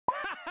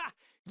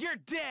You're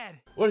dead!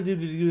 What to do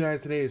to you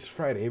guys today is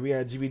Friday. We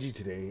got GvG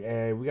today,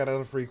 and we got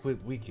another free quick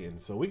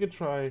weekend. So we could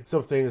try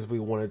some things if we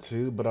wanted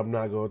to, but I'm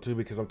not going to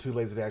because I'm too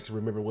lazy to actually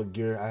remember what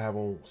gear I have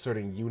on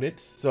certain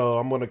units. So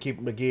I'm going to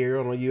keep the gear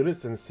on the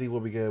units and see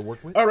what we can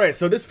work with. Alright,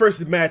 so this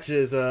first match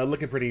is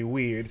looking pretty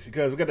weird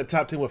because we got the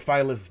top 10 with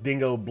Finalist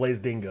Dingo, Blaze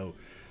Dingo.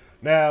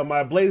 Now,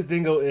 my Blaze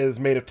Dingo is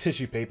made of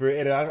tissue paper,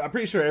 and I'm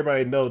pretty sure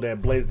everybody know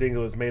that Blaze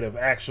Dingo is made of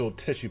actual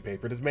tissue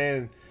paper. This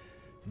man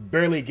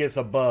barely gets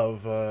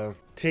above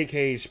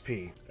 10k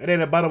HP. And then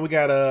at the bottom we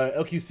got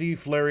LQC,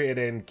 Flurry, and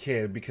then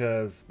Kid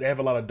because they have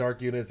a lot of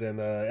dark units, and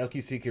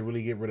LQC can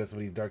really get rid of some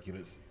of these dark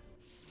units.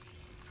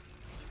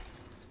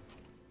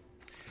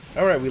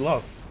 Alright, we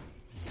lost.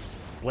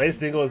 Blaze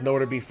Dingo is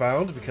nowhere to be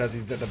found because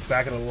he's at the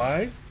back of the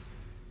line.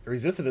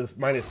 Resisted is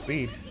minus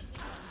speed.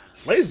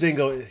 Blaze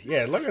Dingo,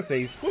 yeah, like I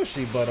say, he's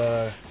squishy,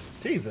 but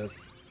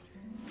Jesus.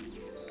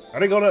 Are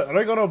they going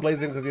on Blaze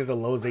Dingo because he has the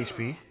lowest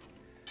HP?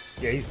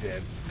 Yeah, he's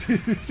dead.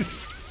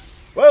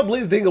 Well,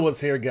 Blaze Dingo was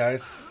here,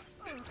 guys.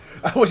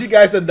 I want you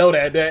guys to know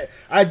that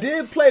I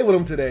did play with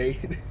him today.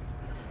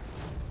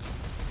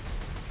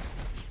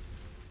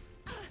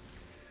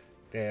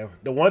 Damn.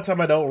 The one time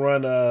I don't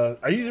run,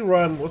 I usually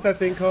run, what's that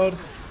thing called?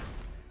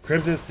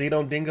 Crimson Seed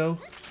on Dingo.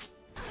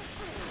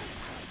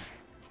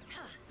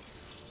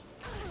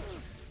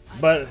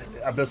 But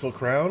Abyssal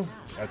Crown.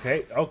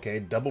 Okay,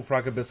 double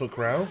proc Abyssal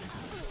Crown.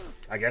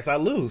 I guess I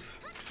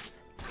lose.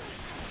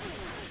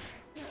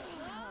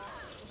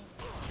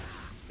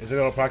 Is it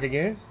gonna proc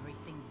again?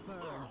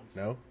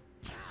 No.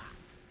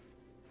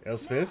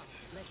 Else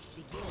Fist.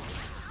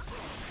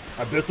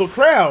 Abyssal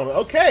Crown.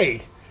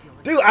 Okay.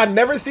 Dude, I've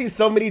never seen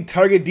so many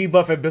target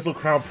debuff and Abyssal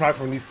Crown proc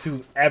from these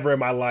two ever in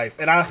my life.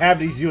 And I have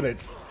these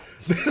units.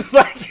 It's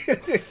like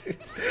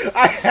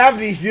I have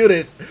these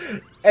units.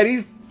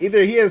 And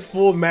either he has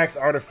full max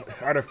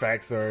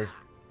artifacts or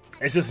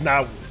it's just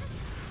not.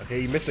 Okay,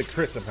 you missed a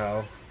crit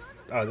somehow.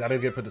 Oh, I didn't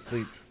get put to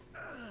sleep.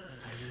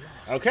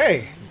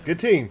 Okay, good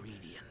team.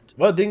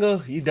 Well,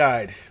 Dingo, you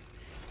died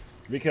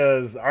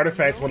because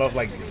artifacts went off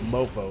like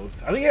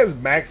mofos. I think he has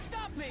max.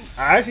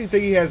 I actually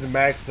think he has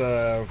max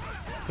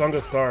Song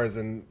of Stars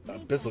and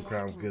Abyssal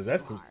Crown because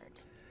that's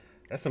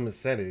some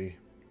insanity.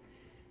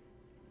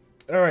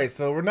 All right,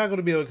 so we're not going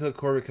to be able to kill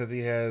Corey because he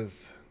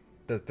has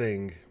the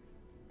thing.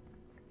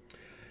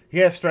 He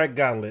has Strike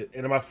Gauntlet,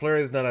 and my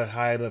Flurry is not a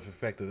high enough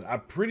effective.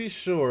 I'm pretty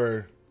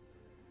sure.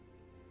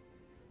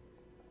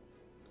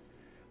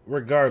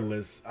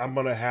 Regardless, I'm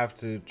gonna have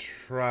to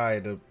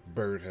try to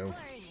bird him.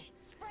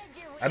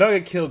 I don't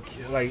get killed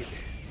like.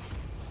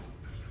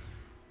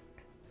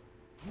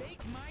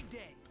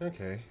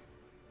 Okay.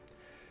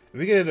 If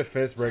we get a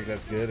defense break,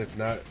 that's good. If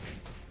not,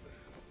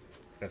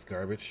 that's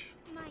garbage.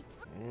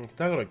 It's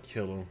not gonna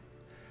kill him.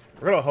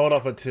 We're gonna hold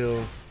off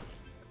until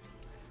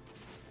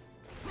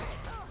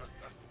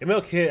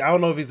ML Kid. I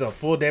don't know if he's a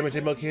full damage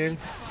ML Kid.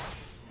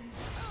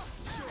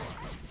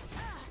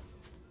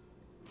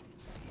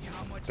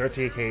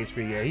 13k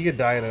HP, yeah, he could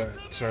die in a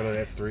Charlotte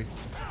S3.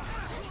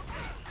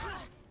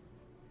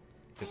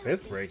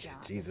 Defense break,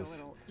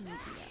 Jesus.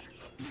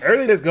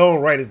 Everything that's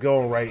going right is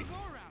going right.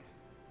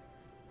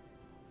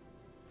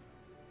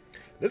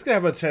 This could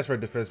have a chance for a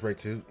defense break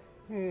too.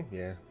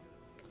 Yeah.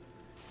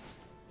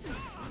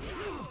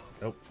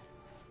 Nope.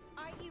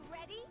 Are you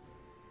ready?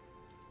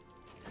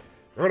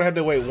 We're gonna have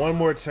to wait one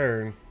more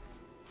turn.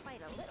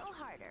 Fight a little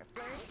harder,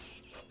 Bird.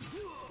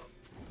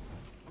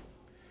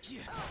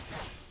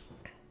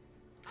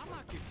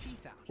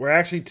 We're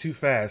actually too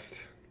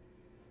fast.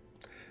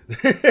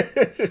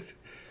 But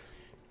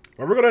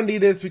we're gonna need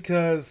this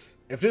because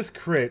if this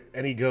crit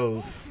and he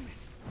goes,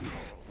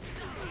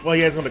 well,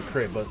 yeah, it's gonna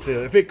crit, but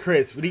still, if it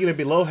crits, we need to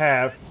be below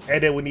half,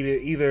 and then we need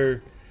to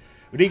either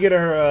we need to get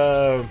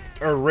our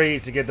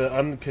rage to get the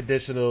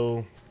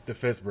unconditional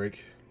defense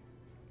break.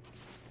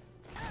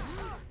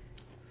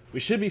 We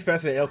should be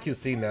faster than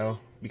LQC now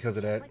because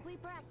of that.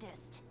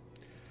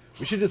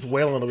 We should just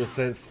wail on him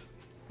since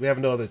we have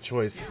no other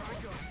choice.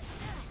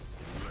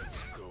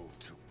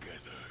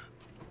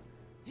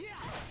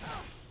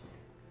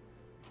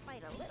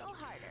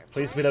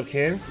 Please speed up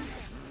Ken.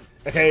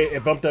 Okay,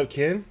 it bumped up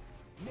Ken.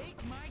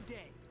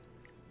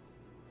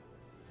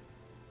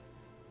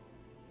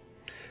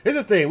 Here's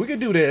the thing, we could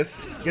do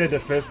this, get a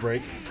defense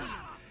break.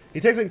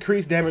 He takes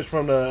increased damage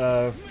from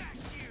the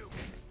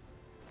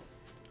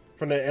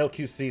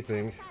LQC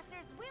thing.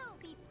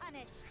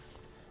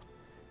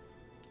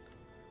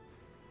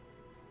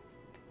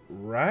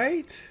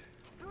 Right?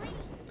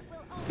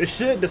 The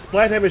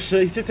splash damage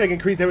he should take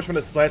increased damage from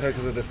the splash damage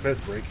because of the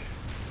defense break.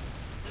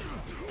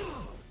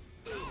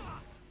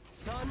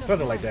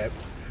 Something like that.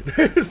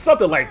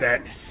 Something like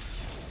that.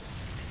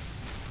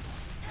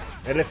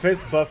 And the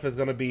defense buff is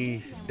gonna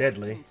be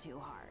deadly.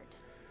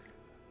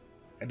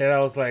 And then I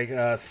was like,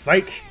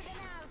 psych.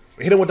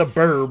 We hit him with the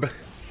burb.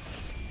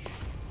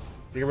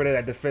 Get rid of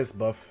that defense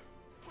buff.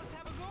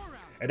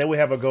 And then we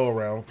have a go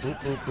around. Boop,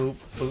 boop, boop,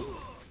 boop.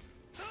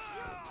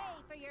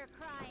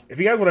 If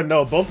you guys want to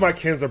know, both my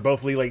Kens are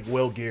both like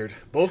well geared.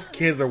 Both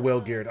Kens are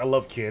well geared. I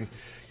love Ken.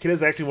 Kid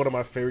is actually one of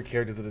my favorite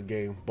characters in this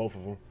game, both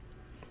of them.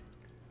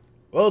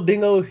 Well,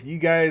 Dingo, you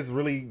guys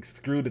really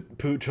screwed the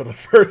pooch on the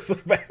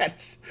first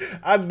match.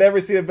 I've never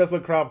seen a Vessel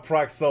Crown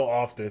proc so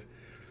often.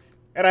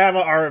 And I have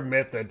an R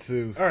method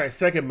too. Alright,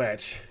 second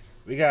match.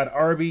 We got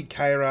RB,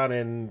 Chiron,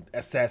 and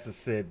Assassin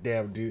Sid.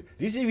 Damn, dude.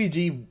 These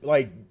GvG,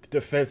 like,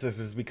 defenses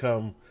has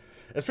become...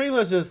 It's pretty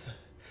much just...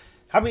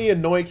 How many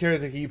annoying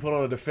characters can you put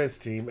on a defense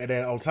team? And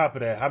then on top of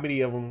that, how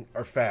many of them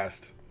are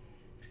fast?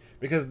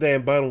 Because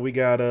damn bottom, we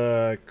got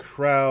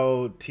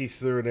Crowd,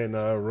 T-Surt, and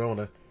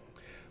Rona.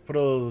 For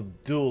those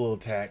dual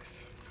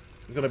attacks.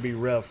 It's going to be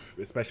rough,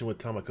 especially with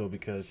Tomoko,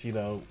 because, you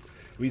know,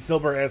 we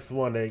silver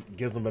S1 that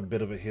gives them a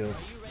bit of a heal.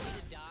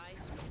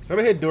 So I'm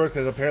gonna hit Doris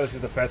because apparently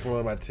she's the fastest one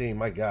on my team.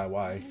 My god,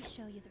 why?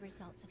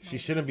 She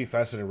shouldn't be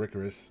faster than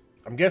Ricarus.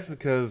 I'm guessing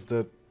because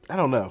I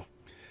don't know.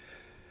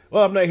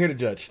 Well, I'm not here to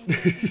judge.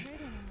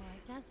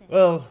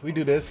 Well, we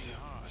do this.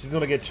 She's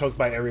gonna get choked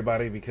by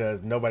everybody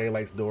because nobody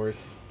likes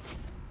Doris.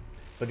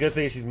 The good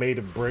thing is she's made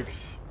of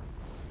bricks.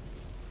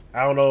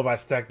 I don't know if I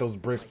stacked those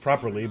bricks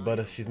properly,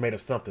 but she's made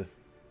of something.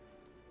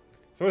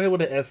 So I'm gonna hit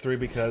with the S3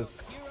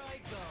 because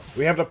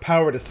we have the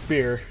power to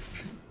spear.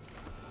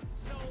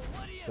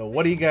 So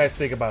what do you guys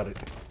think about it?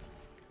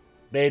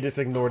 They just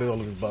ignored all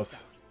of his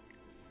buffs.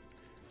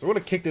 So we're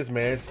gonna kick this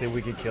man, see if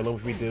we can kill him.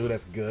 If we do,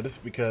 that's good,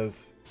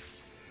 because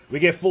we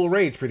get full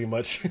rage pretty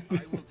much.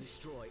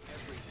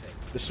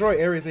 Destroy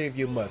everything if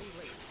you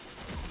must.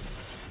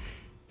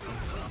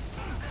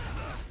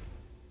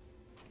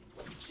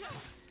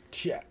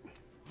 Chat.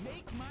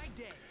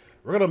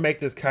 We're gonna make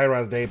this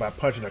Chiron's day by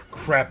punching the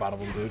crap out of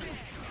him,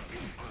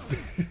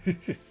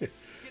 dude.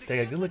 Take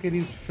a good look at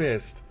these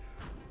fists.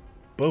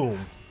 Boom.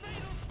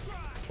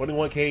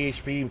 21k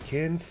HP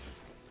Kins.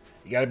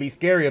 You gotta be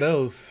scary of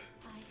those.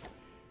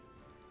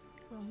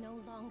 I will no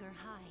longer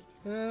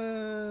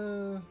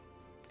hide.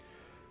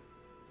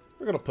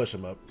 We're gonna push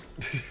him up.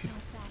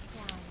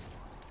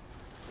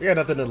 We got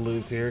nothing to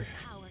lose here.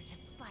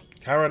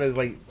 Chiron is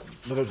like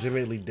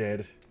legitimately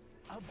dead.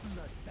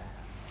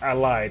 I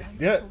lied.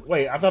 Yeah,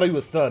 wait, I thought he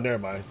was stunned. Never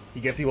mind. He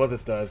guess he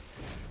wasn't stunned.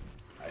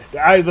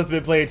 The eyes must have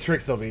been playing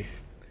tricks on me.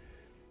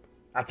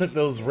 I took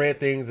those red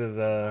things as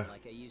We're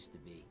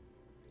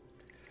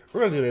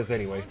gonna do this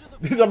anyway.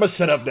 I'm gonna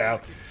shut up now.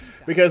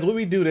 Because when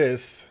we do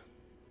this...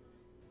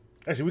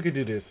 Actually, we could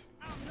do this.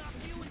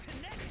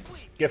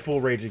 Get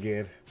full rage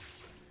again.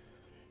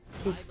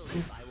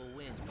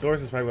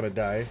 Doris is probably gonna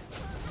die.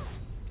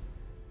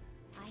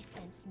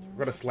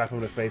 We're gonna slap him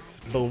in the face.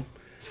 Boom.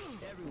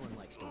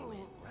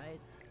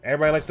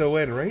 Everybody likes to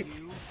win, right?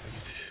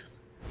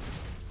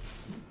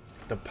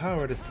 The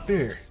power of the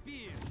spear.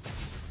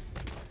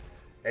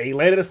 Hey, he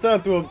landed a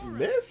stun through a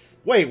miss?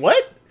 Wait,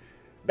 what?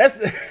 That's...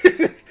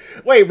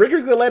 Wait,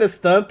 Ricker's gonna let a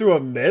stun through a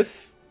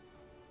miss?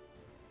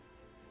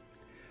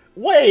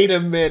 Wait a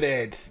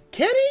minute.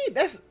 Can he?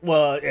 That's...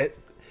 Well,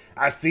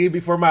 I see it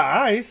before my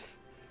eyes.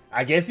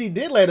 I guess he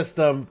did let a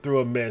stun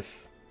through a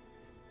miss.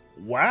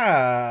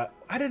 Wow.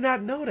 I did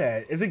not know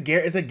that. Is it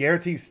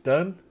guaranteed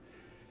stun?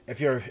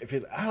 If you're...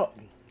 I don't...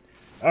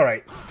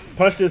 Alright.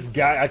 Punch this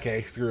guy.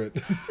 Okay, screw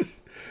it.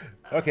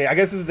 Okay, I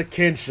guess this is the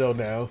Ken show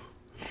now.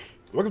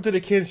 Welcome to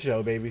the Ken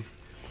show, baby.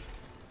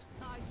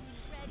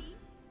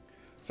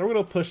 So we're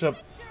gonna push up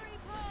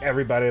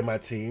everybody in my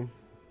team.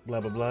 Blah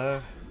blah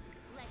blah.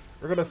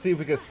 We're gonna see if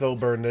we can soul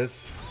burn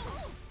this.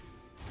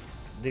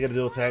 They got a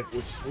dual attack,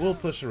 which will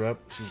push her up.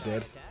 She's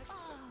dead.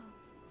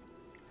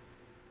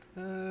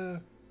 We're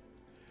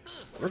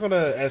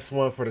gonna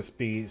S1 for the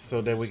speed,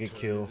 so then we can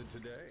kill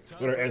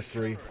with our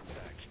S3.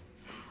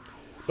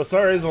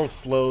 Basara is on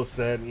slow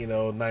set, you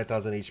know,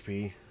 9,000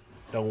 HP.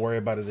 Don't worry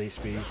about his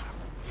HP.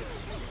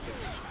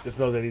 Just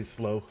know that he's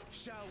slow.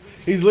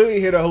 He's literally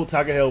here to hold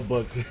Takahel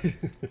books.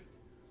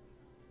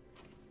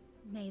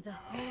 May the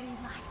holy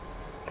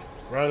light.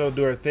 We're gonna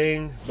do our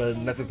thing, but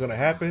nothing's gonna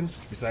happen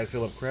besides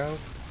heal up crowd.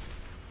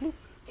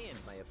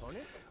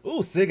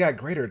 Ooh, Sid got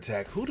greater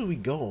attack. Who do we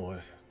go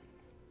on?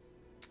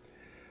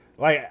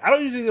 Like, I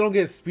don't usually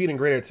get speed and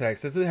greater attack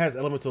since it has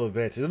elemental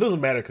advantage. It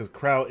doesn't matter because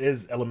crowd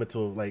is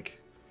elemental,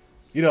 like,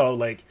 you know,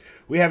 like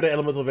we have the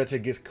elemental advantage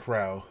against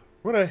crowd.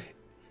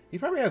 He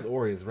probably has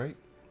Aureus, right?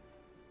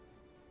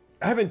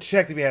 I haven't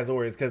checked if he has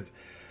Aureus because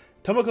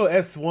Tomoko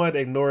S1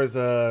 ignores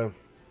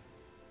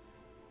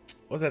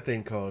what's that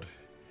thing called?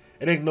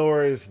 It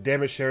ignores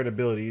damage sharing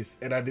abilities,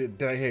 and I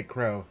hit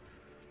Crow.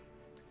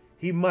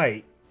 He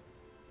might.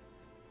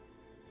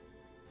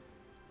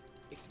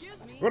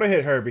 We're gonna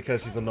hit her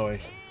because she's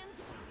annoying.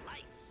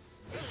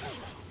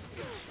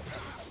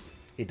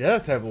 He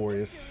does have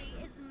Aureus.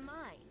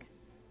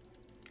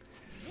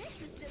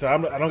 So I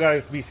don't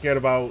gotta be scared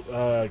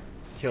about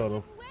killing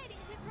him.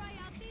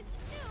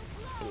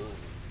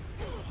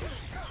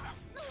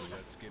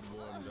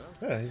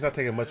 Yeah, he's not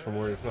taking much from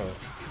Aureus, so.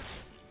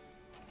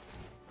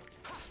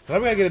 So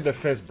I'm gonna get a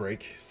defense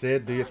break.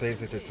 Sid, do your things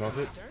that you're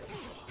taunted.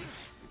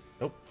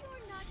 Nope.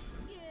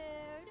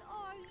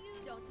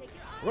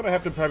 We're gonna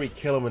have to probably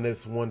kill him in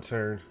this one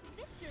turn.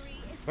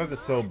 I have to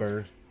soul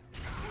burn.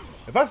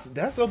 Did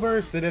I soul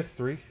burn Sid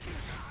S3?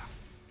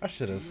 I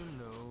should have.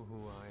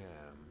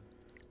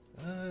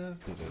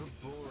 Let's do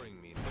this.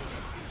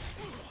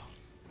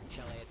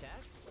 Shall I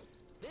attack?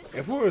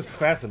 If we were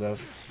fast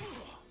enough,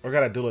 or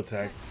got a dual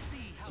attack,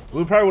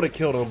 we probably would have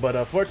killed him. But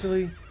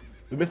unfortunately,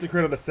 we missed the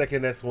crit on the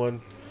second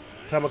S1.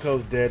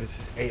 Tomoko's dead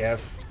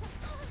AF.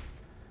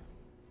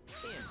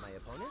 And my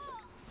opponent?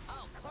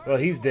 Well,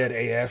 he's dead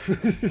AF.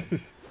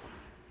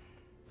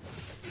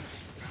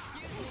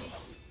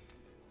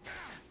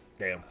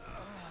 Damn.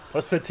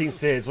 Plus 15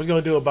 SIDS. What you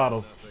gonna do about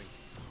him?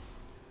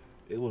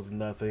 It was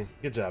nothing.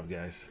 Good job,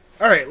 guys.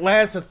 Alright,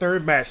 last and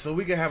third match, so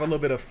we can have a little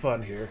bit of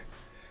fun here.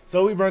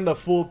 So we run the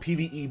full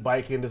PvE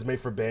biking that's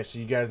made for Banshee.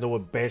 You guys know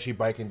what Banshee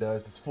biking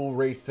does. It's full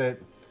race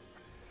set.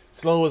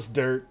 Slow as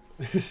dirt.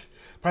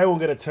 Probably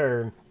won't get a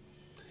turn.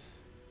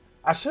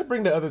 I should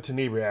bring the other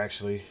Tenebria,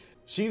 actually.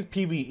 She's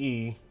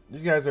PvE.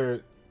 These guys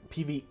are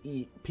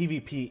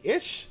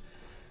PvP-ish.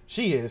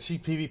 She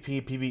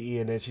PvP,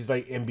 PvE, and then she's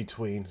like in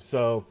between.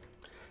 So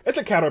it's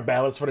a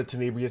counterbalance for the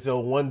Tenebria. So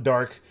one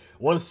dark,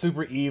 one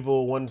super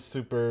evil, one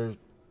super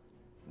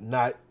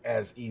not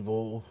as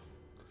evil,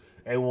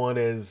 and one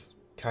is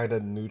kind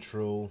of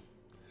neutral.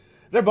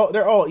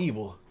 They're all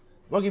evil.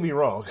 Don't get me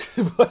wrong.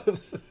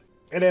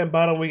 And then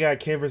bottom we got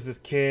Ken versus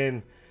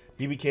Ken,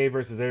 BBK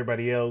versus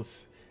everybody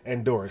else,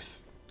 and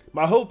Doris.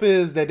 My hope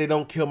is that they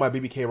don't kill my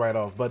BBK right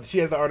off, but she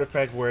has the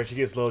artifact where she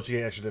gets low, she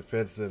gets extra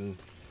defense and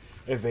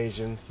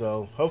evasion,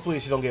 so hopefully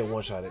she don't get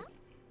one-shotted.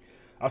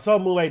 I saw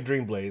Moonlight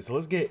Dreamblade, so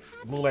let's get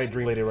Moonlight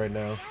Dreamblade right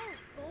now.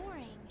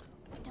 Boring,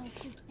 don't you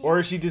think?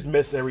 Or she just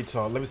missed every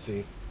taunt. Let me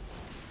see.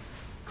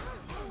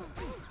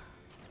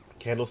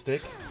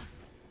 Candlestick.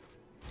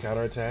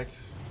 Counterattack.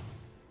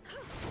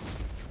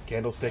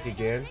 Candlestick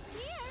again.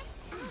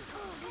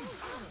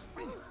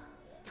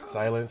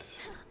 Silence.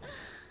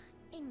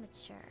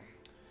 Immature.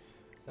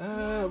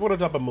 We're gonna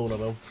drop a moon on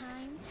them.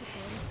 Time to go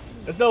see.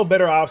 There's no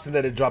better option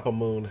than to drop a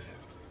moon.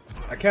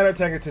 I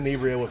counterattack a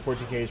Tenebria with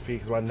 14k HP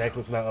because my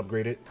necklace is not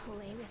upgraded.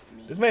 Play with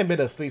me. This man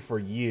been asleep for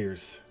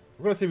years.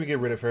 We're gonna see if we get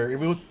rid of her.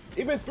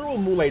 Even through a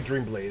Moonlight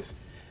Dreamblade.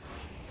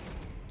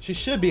 She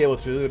should be able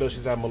to, even though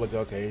she's out Mulligan.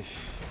 Okay.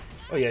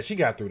 Oh yeah, she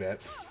got through that.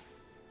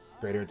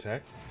 Greater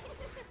attack.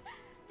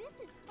 This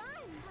is fun.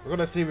 We're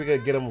gonna see if we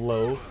can get him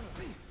low.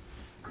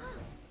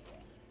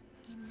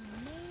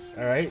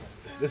 Alright.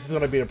 This is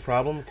gonna be a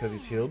problem because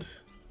he's healed.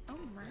 Oh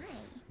my.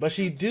 But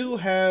she do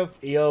have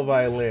EL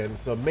Violin,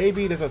 so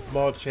maybe there's a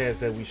small chance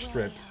that we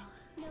stripped.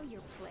 Know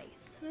your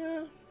place.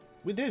 Yeah,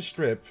 we did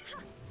strip.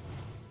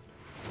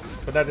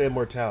 But not the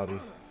immortality.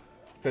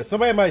 Because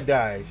somebody might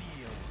die.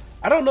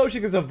 I don't know if she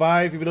can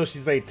survive even though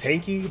she's like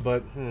tanky,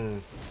 but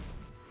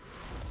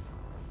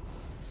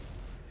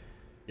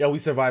Yo, we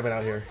surviving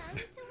out here.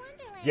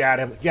 Get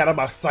out of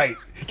my sight,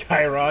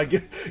 Chiron.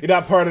 You're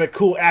not part of the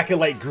cool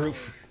Acolyte group.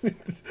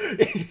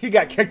 He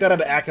got kicked out of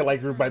the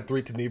Acolyte group by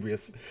 3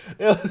 Tenebrius.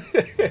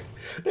 It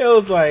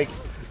was like,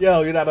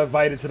 yo, you're not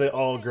invited to the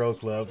all-girl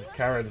club.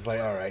 Chiron's like,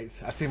 alright.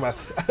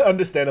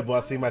 Understandable, I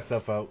see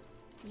myself out.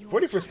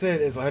 40%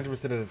 is 100%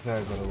 of the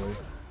time, by the way.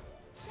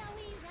 Shall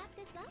we wrap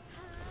this up?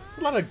 There's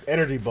a lot of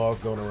energy balls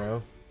going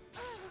around.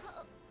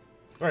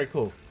 Alright,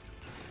 cool.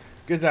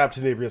 Good job,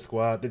 Tenebria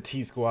squad. The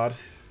T squad.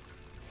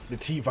 The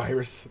T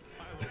virus.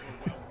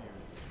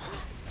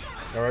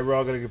 Alright, we're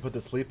all gonna get put to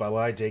sleep. I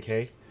lied,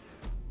 JK.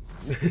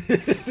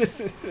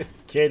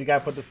 Kid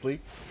got put to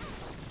sleep.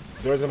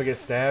 Door's gonna get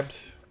stabbed.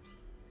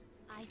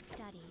 I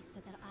study so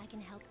that I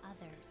can help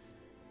others.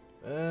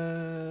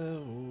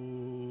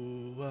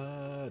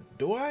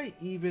 Do I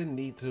even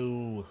need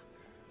to?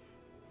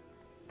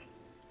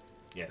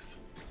 Yes.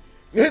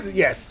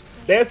 Yes.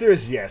 The answer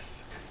is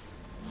yes.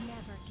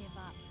 Never give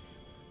up.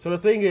 So the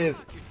thing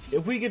is,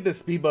 if we get the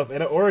speed buff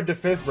or a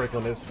defense break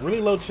on this, really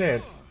low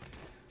chance,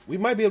 we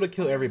might be able to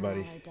kill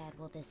everybody. How dead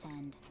will this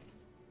end?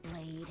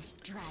 Blade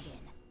Dragon.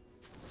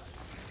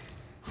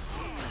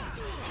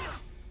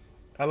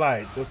 I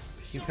lied.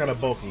 He's kind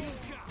of bulky.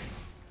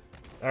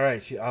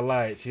 Alright, I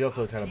lied. She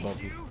also kind of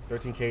bulky.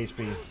 13k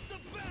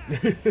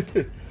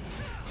HP.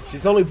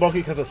 She's only bulky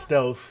because of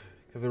stealth.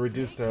 Because it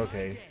reduced her.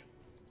 Okay.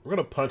 We're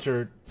going to punch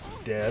her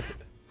death.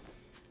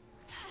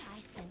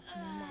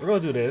 We're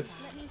going to do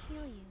this. Let me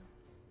heal you.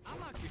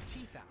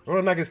 We're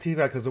going to knock his teeth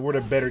out because we're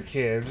the better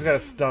kid. We just got to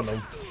stun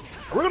him.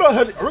 Are we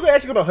gonna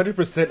actually go to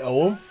 100%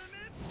 owe him?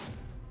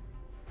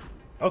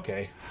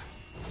 Okay.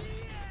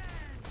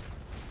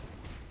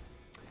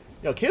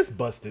 Yo, kid's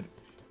busted.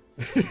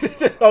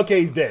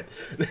 Okay, he's dead.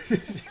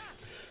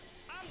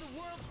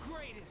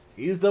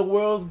 He's the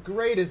world's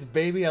greatest,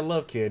 baby. I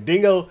love Kid.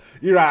 Dingo,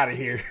 you're out of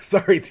here.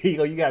 Sorry,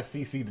 Dingo, you got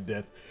CC to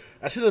death.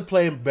 I should have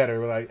played him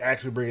better, like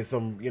actually bringing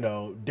some, you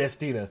know,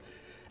 Destina.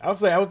 I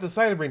was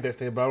decided to bring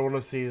Destina, but I want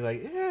to see,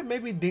 like, yeah,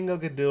 maybe Dingo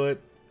could do it.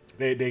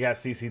 They got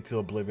CC to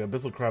oblivion.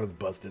 Abyssal Crown is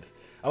busted.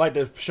 I like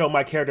to show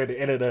my character at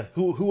the end of the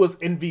who was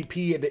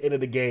MVP at the end of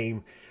the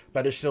game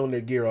by just showing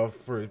their gear off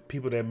for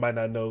people that might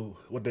not know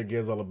what their gear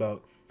is all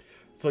about.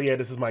 So yeah,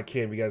 this is my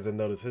kid. If you guys didn't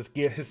notice, his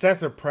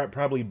stats are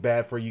probably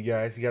bad for you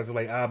guys. You guys are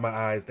like, ah, my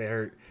eyes, they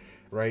hurt,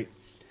 right?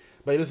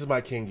 But this is my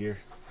king gear.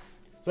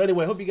 So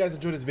anyway, hope you guys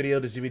enjoyed this video.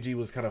 This GvG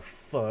was kind of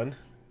fun.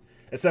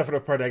 Except for the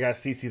part that got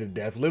CC to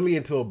death, literally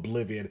into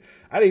oblivion.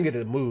 I didn't get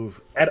to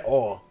move at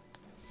all.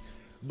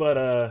 But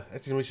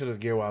actually, let me show this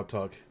gear while I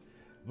talk.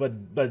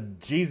 But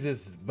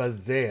Jesus,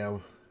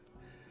 bazam,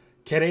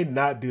 can they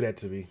not do that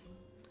to me?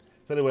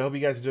 So anyway, I hope you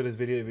guys enjoyed this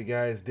video. If you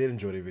guys did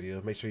enjoy the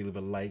video, make sure you leave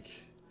a like.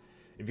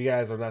 If you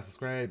guys are not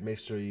subscribed, make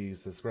sure you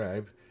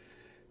subscribe.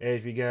 And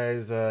if you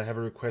guys have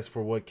a request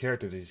for what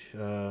character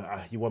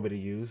you want me to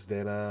use,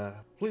 then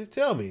please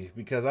tell me,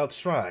 because I'll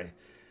try.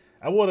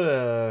 I want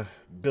to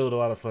build a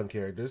lot of fun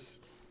characters.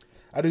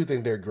 I do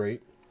think they're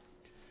great.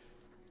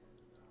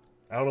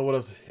 I don't know what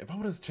else. If I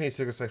want to change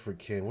Secret Sight for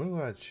Ken, what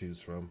do I choose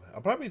from?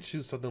 I'll probably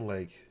choose something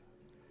like...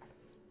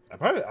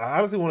 I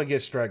honestly want to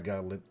get Strat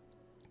Gauntlet.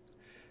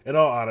 In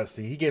all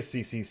honesty, he gets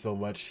CC so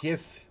much.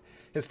 His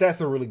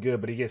stats are really good,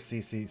 but he gets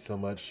CC so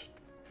much.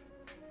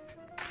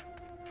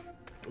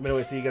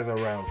 Anyway, see you guys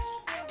around.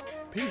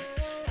 Peace.